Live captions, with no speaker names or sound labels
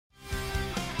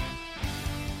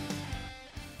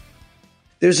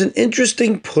There's an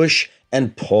interesting push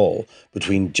and pull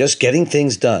between just getting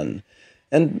things done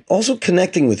and also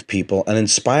connecting with people and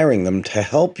inspiring them to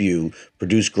help you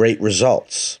produce great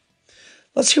results.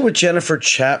 Let's hear what Jennifer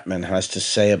Chapman has to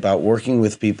say about working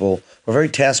with people who are very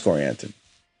task-oriented.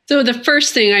 So the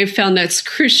first thing I've found that's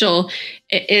crucial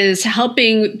is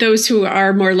helping those who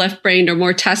are more left-brained or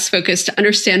more task-focused to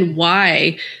understand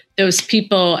why those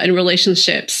people and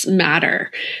relationships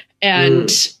matter. And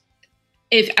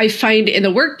if I find in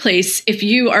the workplace, if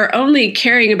you are only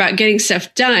caring about getting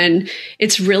stuff done,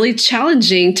 it's really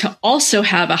challenging to also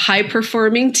have a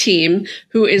high-performing team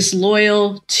who is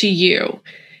loyal to you,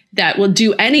 that will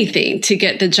do anything to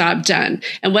get the job done.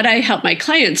 And what I help my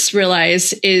clients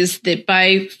realize is that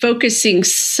by focusing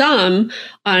some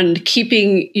on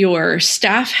keeping your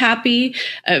staff happy,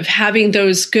 of having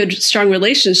those good, strong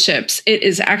relationships, it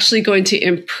is actually going to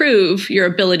improve your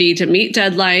ability to meet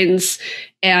deadlines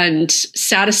and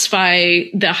satisfy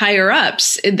the higher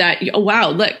ups that, oh, wow,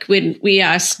 look, when we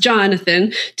asked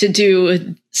Jonathan to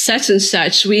do such and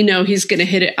such, we know he's going to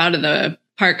hit it out of the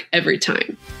park every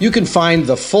time. You can find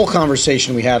the full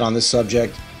conversation we had on this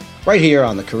subject right here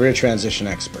on the Career Transition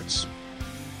Experts.